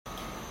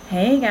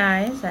Hey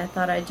guys, I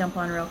thought I'd jump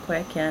on real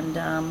quick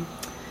and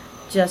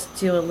just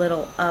do a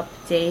little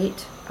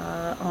update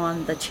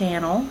on the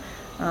channel.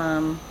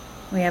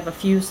 We have a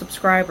few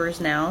subscribers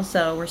now,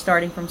 so we're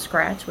starting from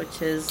scratch,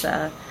 which is,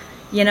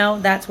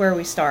 that's where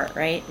we start,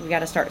 right? We got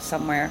to start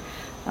somewhere.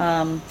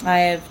 I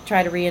have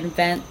tried to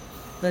reinvent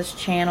this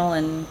channel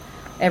and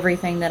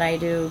everything that I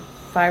do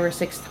 5 or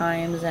 6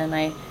 times, and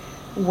I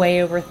way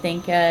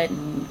overthink it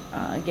and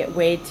get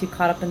way too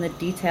caught up in the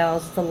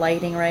details. Is the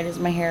lighting right? Is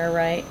my hair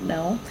right?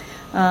 No.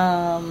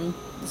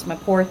 Is my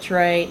porch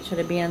right? Should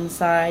it be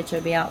inside? Should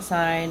it be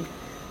outside?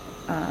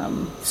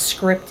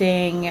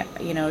 Scripting,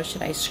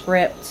 should I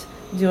script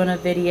doing a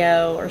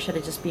video or should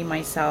it just be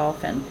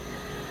myself? And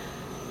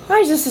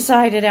I just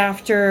decided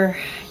after,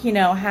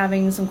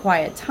 having some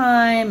quiet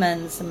time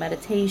and some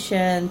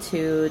meditation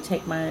to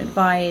take my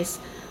advice,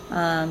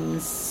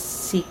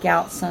 seek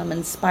out some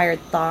inspired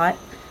thought.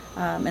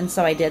 And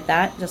so I did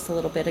that just a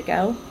little bit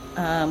ago,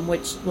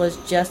 which was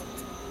just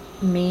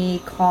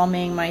me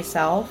calming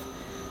myself,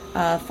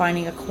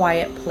 finding a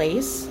quiet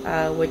place,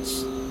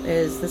 this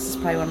is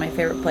probably one of my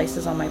favorite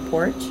places on my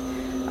porch,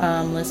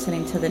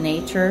 listening to the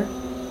nature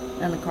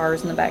and the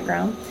cars in the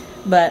background,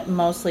 but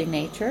mostly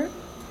nature,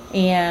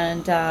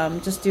 and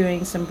just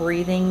doing some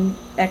breathing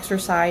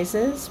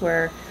exercises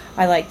where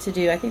I like to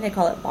do, I think they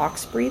call it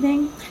box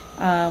breathing,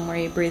 where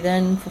you breathe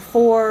in for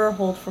 4,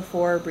 hold for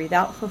 4, breathe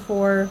out for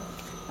 4.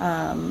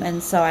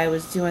 And so I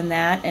was doing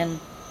that, and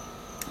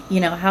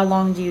how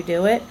long do you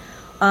do it?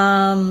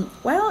 I'm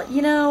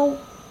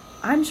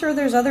sure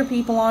there's other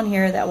people on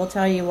here that will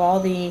tell you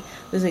this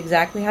is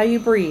exactly how you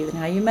breathe and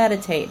how you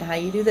meditate and how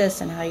you do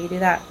this and how you do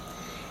that.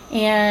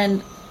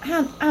 And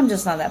I'm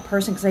just not that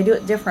person because I do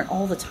it different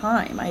all the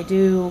time. I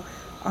do,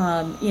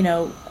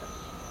 the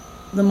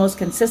most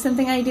consistent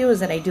thing I do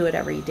is that I do it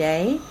every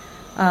day.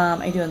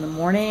 I do it in the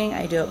morning.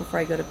 I do it before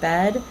I go to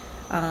bed.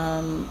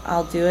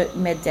 I'll do it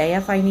midday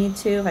if I need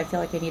to, if I feel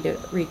like I need to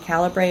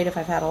recalibrate, if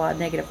I've had a lot of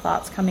negative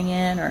thoughts coming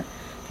in, or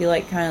feel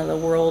like kind of the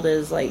world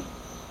is like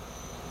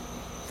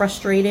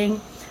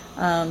frustrating,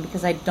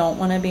 because I don't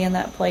want to be in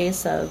that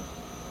place of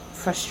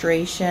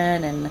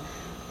frustration and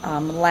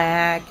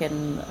lack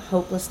and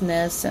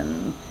hopelessness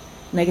and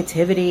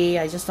negativity.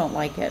 I just don't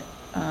like it.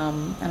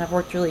 And I've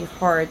worked really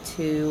hard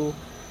to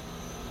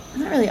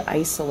not really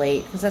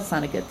isolate, because that's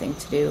not a good thing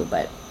to do,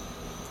 but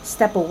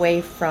step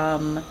away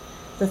from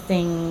the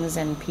things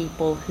and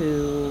people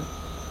who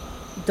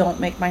don't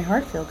make my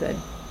heart feel good.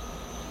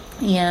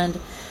 And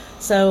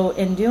so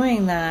in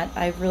doing that,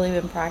 I've really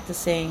been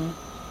practicing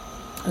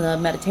the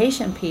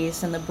meditation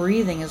piece, and the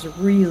breathing has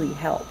really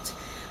helped.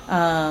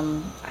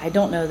 I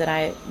don't know that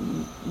I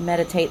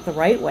meditate the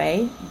right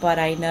way, but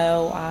I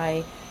know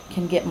I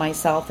can get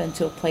myself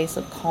into a place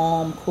of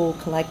calm, cool,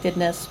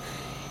 collectedness,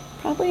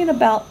 probably in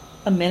about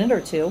a minute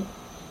or two.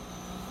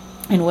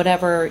 And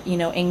whatever,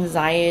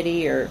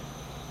 anxiety or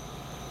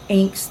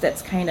angst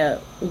that's kind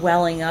of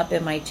welling up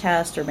in my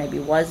chest, or maybe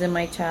was in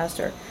my chest,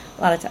 or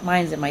a lot of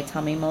mine's in my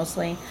tummy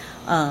mostly.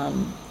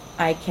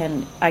 I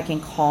can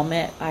calm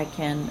it. I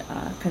can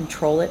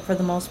control it for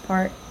the most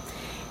part,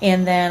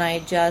 and then I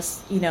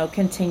just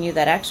continue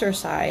that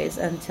exercise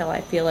until I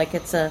feel like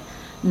it's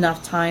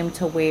enough time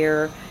to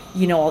where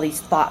all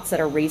these thoughts that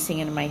are racing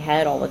into my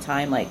head all the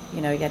time, like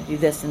you got to do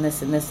this and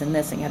this and this and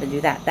this, and you got to do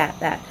that,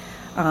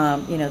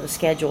 the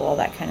schedule, all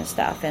that kind of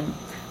stuff. And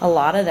a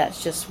lot of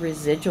that's just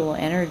residual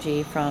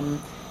energy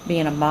from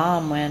being a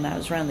mom when I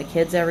was around the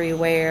kids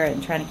everywhere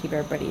and trying to keep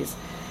everybody's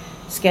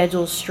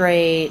schedule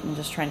straight and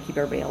just trying to keep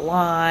everybody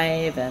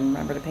alive and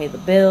remember to pay the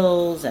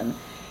bills. And,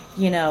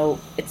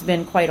 it's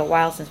been quite a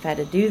while since I've had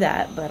to do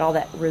that, but all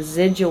that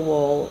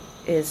residual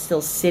is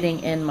still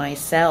sitting in my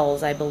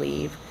cells, I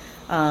believe.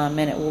 And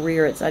it will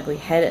rear its ugly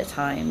head at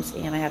times.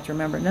 And I have to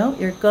remember, no,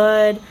 you're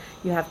good.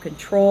 You have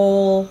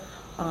control.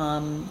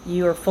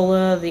 You are full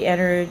of the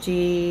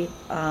energy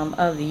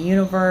of the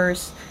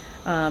universe.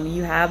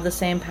 You have the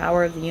same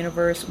power of the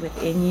universe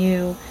within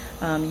you.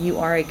 You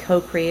are a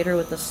co-creator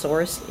with the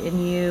source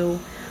in you.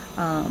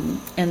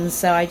 And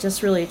so I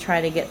just really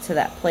try to get to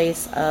that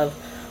place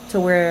to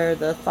where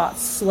the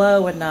thoughts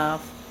slow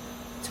enough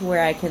to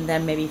where I can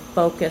then maybe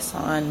focus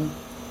on,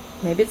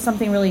 maybe it's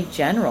something really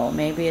general.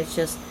 Maybe it's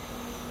just,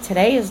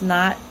 today is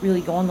not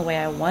really going the way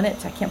I want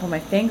it. I can't put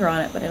my finger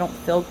on it, but I don't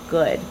feel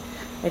good.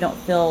 I don't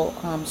feel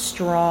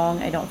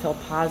strong. I don't feel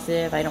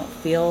positive. I don't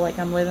feel like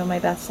I'm living my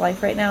best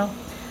life right now.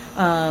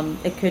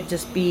 It could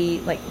just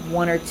be like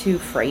 1 or 2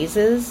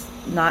 phrases,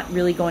 not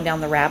really going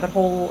down the rabbit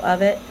hole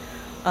of it.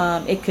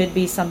 It could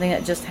be something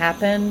that just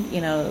happened.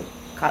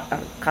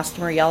 A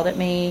customer yelled at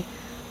me.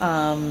 They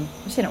don't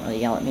really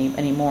yell at me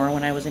anymore.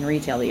 When I was in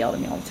retail, they yelled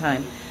at me all the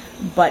time.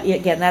 But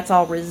again, that's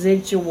all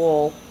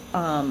residual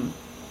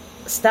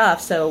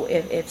stuff. So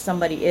if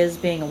somebody is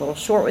being a little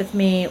short with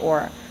me,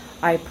 or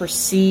I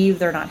perceive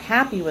they're not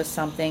happy with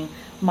something,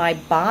 my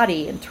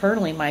body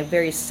internally, my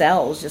very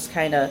cells just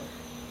kind of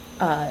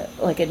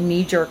like a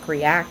knee-jerk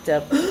react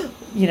of,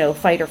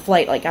 fight or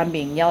flight, like I'm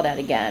being yelled at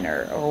again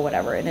or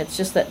whatever. And it's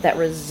just that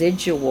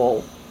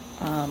residual,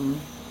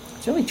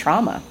 it's really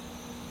trauma.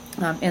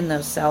 in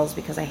those cells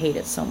because I hate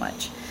it so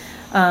much.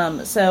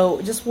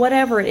 So just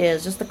whatever it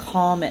is, just to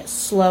calm it,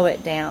 slow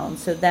it down,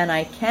 so then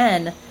I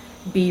can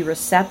be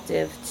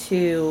receptive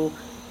to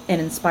an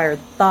inspired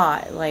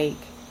thought. Like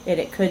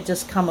it could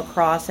just come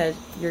across as,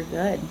 you're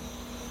good,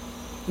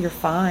 you're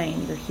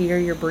fine, you're here,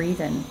 you're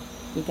breathing,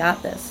 you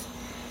got this.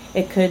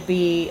 It could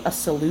be a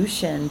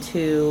solution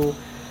to,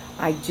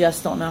 I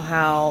just don't know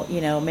how,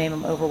 maybe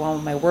I'm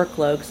overwhelmed with my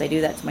workload, because I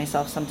do that to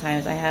myself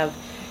sometimes. I have,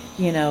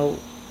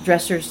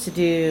 dressers to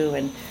do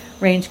and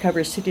range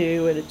covers to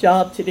do and a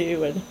job to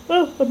do, and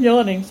I'm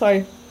yawning,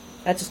 sorry.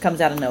 That just comes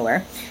out of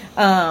nowhere.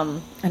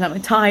 And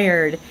I'm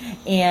tired,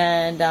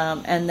 and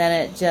then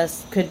it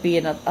just could be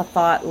a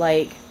thought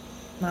like,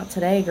 not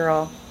today,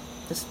 girl,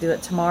 just do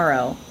it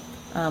tomorrow.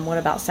 What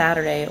about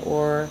Saturday?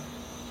 Or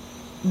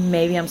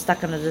maybe I'm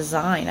stuck on a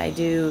design. I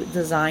do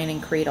design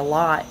and create a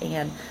lot,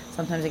 and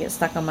sometimes I get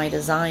stuck on my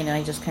design, and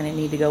I just kind of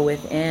need to go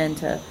within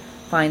to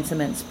find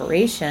some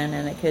inspiration.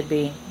 And it could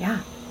be,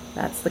 yeah,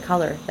 that's the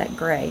color, that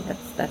gray,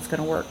 that's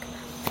going to work.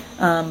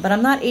 But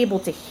I'm not able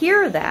to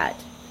hear that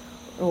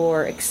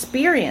or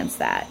experience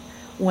that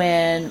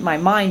when my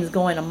mind's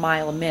going a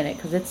mile a minute,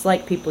 because it's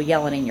like people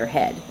yelling in your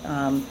head.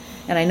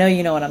 And I know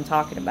you know what I'm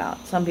talking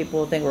about. Some people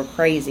will think we're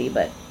crazy,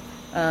 but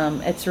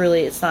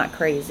it's not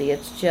crazy.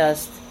 It's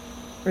just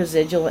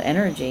residual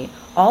energy.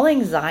 All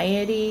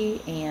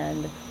anxiety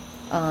and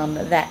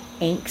that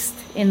angst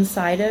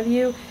inside of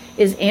you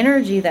is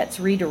energy that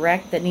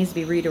needs to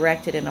be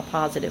redirected in a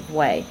positive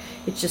way.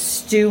 It's just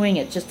stewing.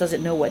 It just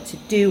doesn't know what to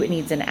do. It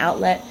needs an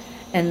outlet.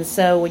 And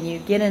so when you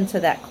get into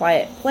that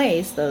quiet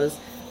place,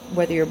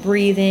 whether you're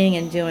breathing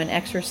and doing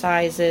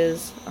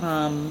exercises,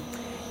 to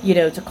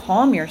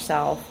calm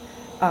yourself,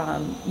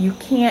 you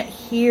can't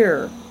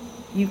hear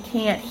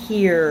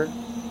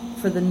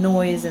for the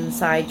noise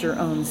inside your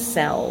own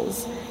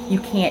cells. You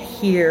can't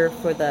hear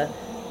for the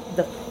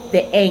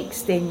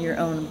angst in your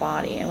own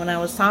body. And when I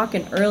was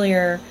talking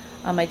earlier,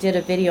 I did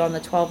a video on the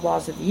 12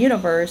 laws of the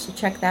universe, so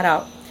check that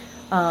out.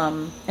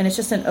 And it's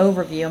just an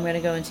overview. I'm going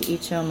to go into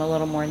each of them a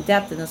little more in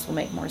depth, and this will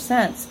make more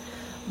sense.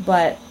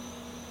 But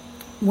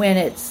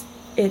when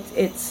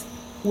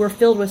we're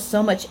filled with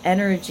so much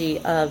energy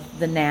of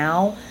the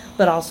now,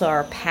 but also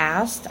our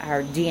past,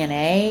 our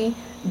DNA,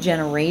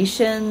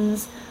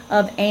 generations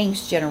of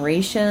angst,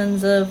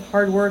 generations of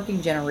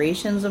hardworking,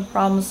 generations of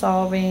problem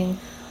solving.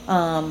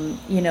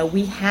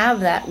 We have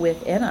that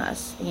within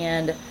us.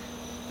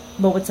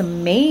 But what's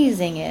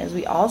amazing is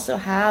we also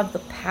have the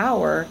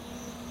power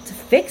to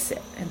fix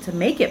it and to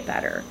make it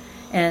better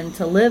and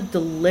to live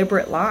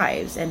deliberate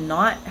lives and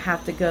not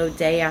have to go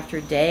day after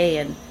day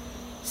and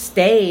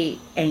stay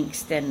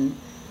angst and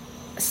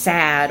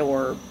sad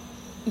or,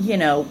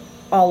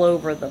 all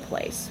over the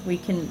place. We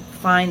can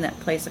find that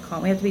place of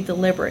calm. We have to be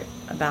deliberate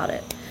about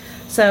it.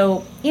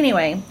 So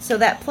anyway,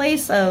 that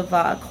place of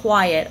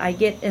quiet, I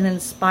get an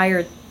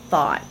inspired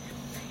thought.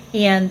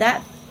 And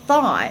that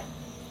thought,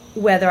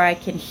 whether I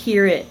can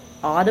hear it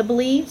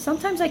audibly,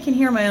 sometimes I can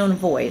hear my own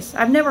voice.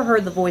 I've never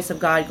heard the voice of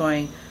God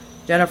going,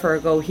 Jennifer,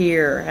 go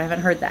here. I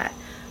haven't heard that.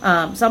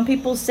 Some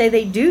people say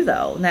they do,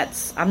 though, and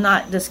I'm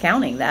not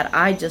discounting that.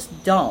 I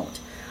just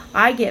don't.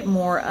 I get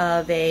more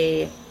of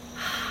a,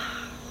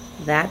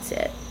 that's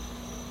it.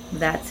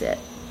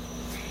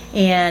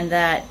 And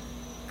that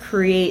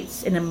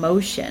creates an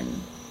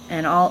emotion.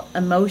 And all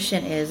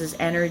emotion is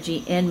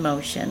energy in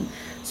motion.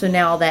 So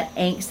now that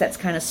angst that's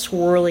kind of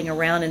swirling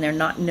around and they're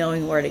not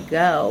knowing where to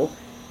go,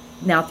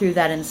 now through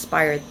that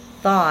inspired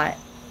thought,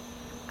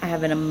 I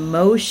have an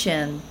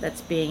emotion that's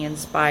being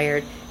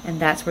inspired, and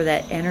that's where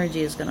that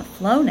energy is going to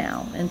flow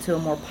now into a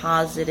more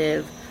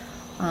positive,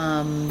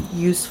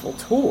 useful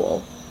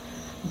tool,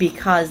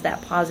 because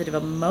that positive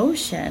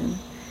emotion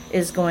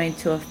is going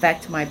to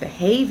affect my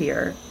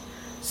behavior.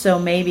 So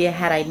maybe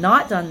had I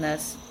not done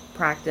this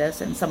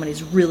practice and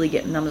somebody's really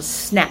getting, I'm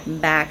just snapping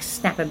back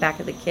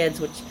at the kids,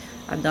 which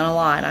I've done a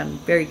lot. I'm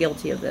very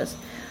guilty of this.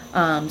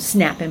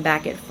 Snapping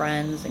back at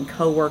friends and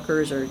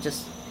coworkers, or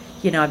just,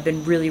 I've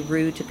been really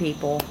rude to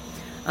people.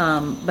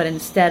 But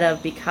instead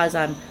of, because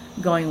I'm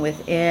going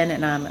within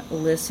and I'm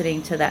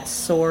listening to that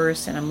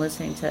source and I'm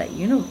listening to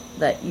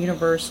that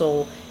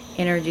universal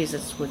energies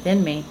that's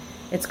within me,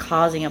 it's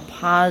causing a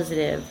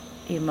positive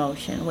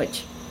emotion,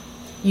 which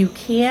you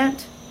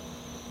can't.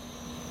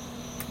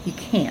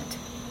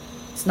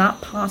 It's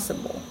not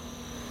possible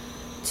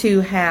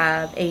to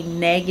have a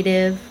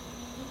negative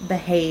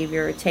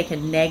behavior, take a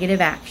negative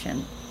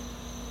action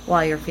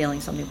while you're feeling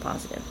something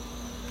positive.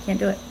 Can't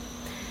do it.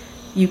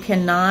 You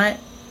cannot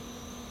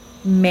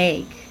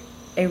make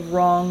a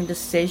wrong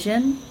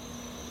decision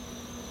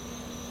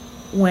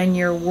when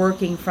you're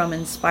working from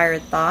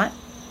inspired thought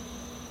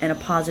and a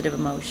positive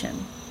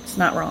emotion. It's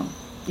not wrong.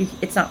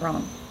 It's not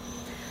wrong.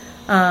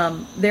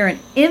 There are an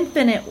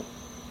infinite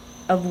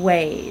of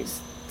ways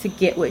to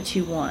get what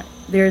you want.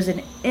 There's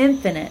an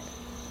infinite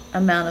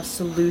amount of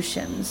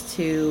solutions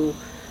to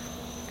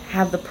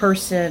have the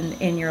person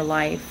in your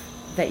life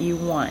that you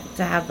want,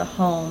 to have the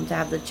home, to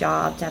have the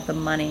job, to have the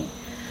money.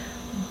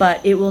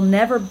 But it will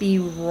never be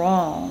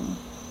wrong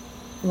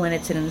when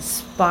it's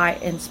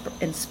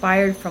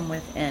inspired from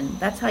within.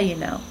 That's how you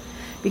know.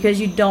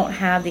 Because you don't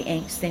have the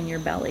angst in your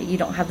belly. You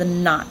don't have the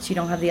knots. You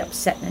don't have the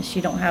upsetness.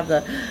 You don't have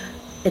the...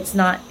 It's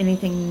not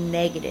anything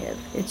negative.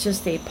 It's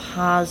just a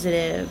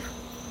positive...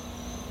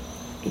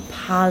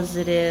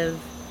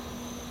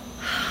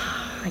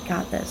 I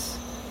got this.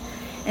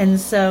 And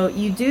so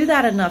you do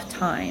that enough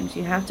times.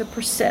 You have to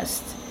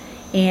persist.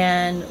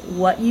 And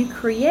what you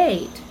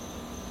create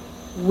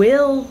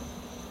will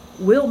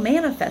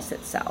manifest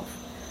itself.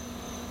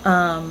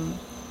 And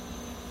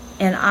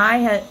I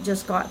had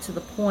just got to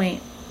the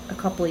point a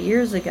couple of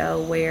years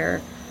ago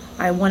where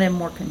I wanted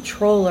more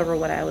control over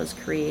what I was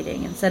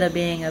creating, instead of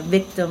being a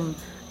victim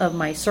of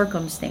my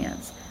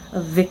circumstance, a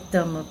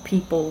victim of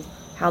people,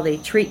 how they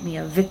treat me,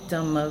 a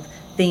victim of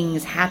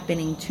things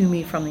happening to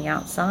me from the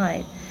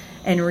outside,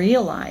 and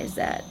realize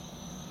that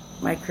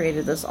I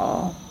created this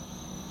all,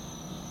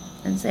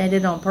 and say I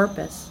did it on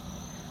purpose,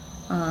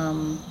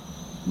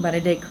 but I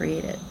did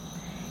create it.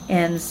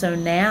 And so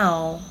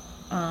now,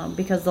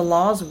 because the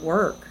laws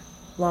work,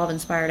 law of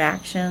inspired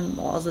action,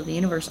 the laws of the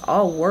universe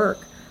all work,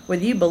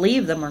 whether you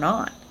believe them or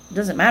not. It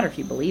doesn't matter if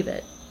you believe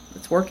it.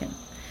 It's working.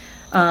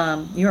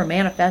 You are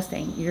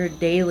manifesting your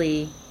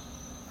daily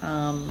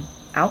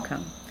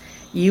outcome.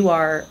 You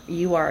are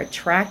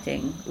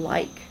attracting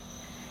like,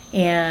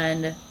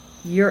 and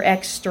your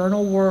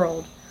external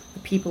world, the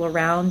people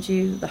around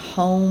you, the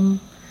home,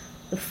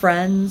 the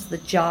friends, the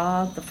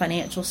job, the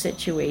financial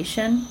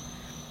situation,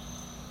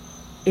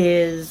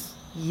 is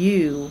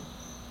you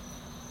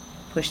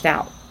pushed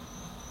out.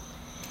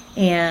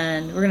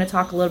 And we're going to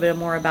talk a little bit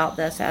more about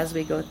this as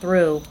we go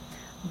through,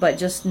 but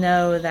just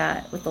know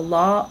that with the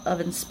law of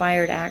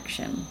inspired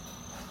action,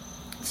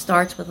 it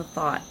starts with a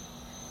thought,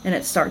 and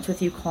it starts with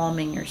you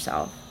calming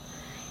yourself.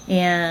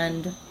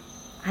 And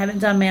I haven't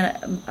done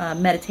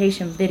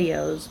meditation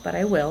videos, but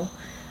I will.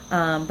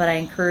 But I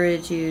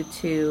encourage you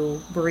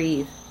to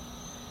breathe.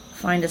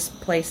 Find a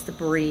place to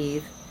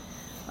breathe.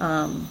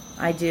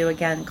 I do,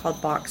 again,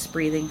 called box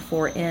breathing.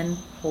 4 in,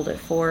 hold it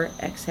 4,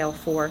 exhale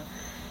 4.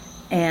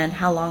 And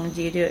how long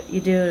do you do it?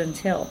 You do it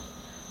until.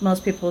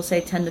 Most people will say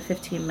 10 to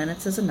 15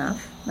 minutes is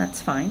enough.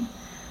 That's fine.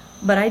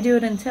 But I do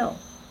it until.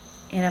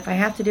 And if I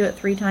have to do it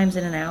 3 times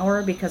in an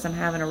hour because I'm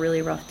having a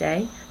really rough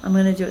day, I'm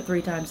going to do it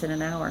 3 times in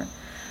an hour.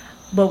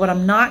 But what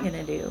I'm not going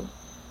to do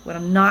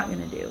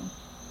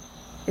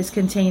is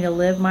continue to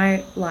live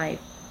my life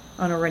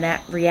on a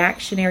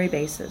reactionary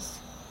basis,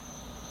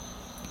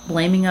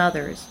 blaming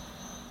others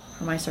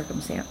for my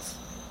circumstance.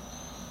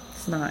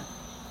 It's not.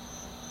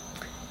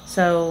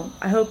 So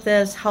I hope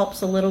this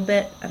helps a little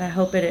bit, and I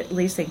hope it at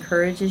least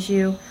encourages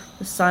you.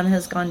 The sun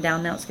has gone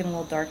down now. It's getting a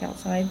little dark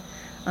outside.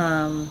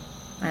 I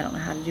don't know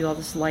how to do all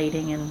this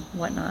lighting and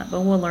whatnot,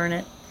 but we'll learn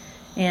it,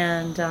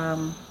 and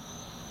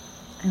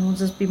we'll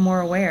just be more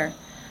aware.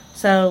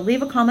 So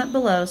leave a comment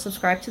below.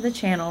 Subscribe to the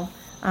channel.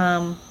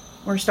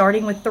 We're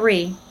starting with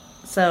 3,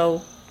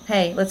 so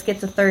hey, let's get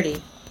to 30.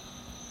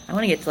 I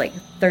want to get to like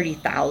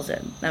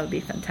 30,000. That would be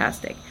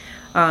fantastic.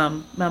 But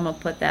I'm gonna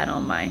put that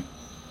on my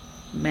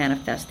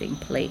manifesting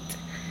plate.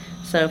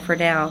 So for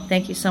now,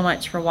 thank you so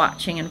much for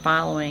watching and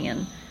following,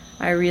 and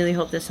I really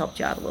hope this helped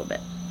you out a little bit.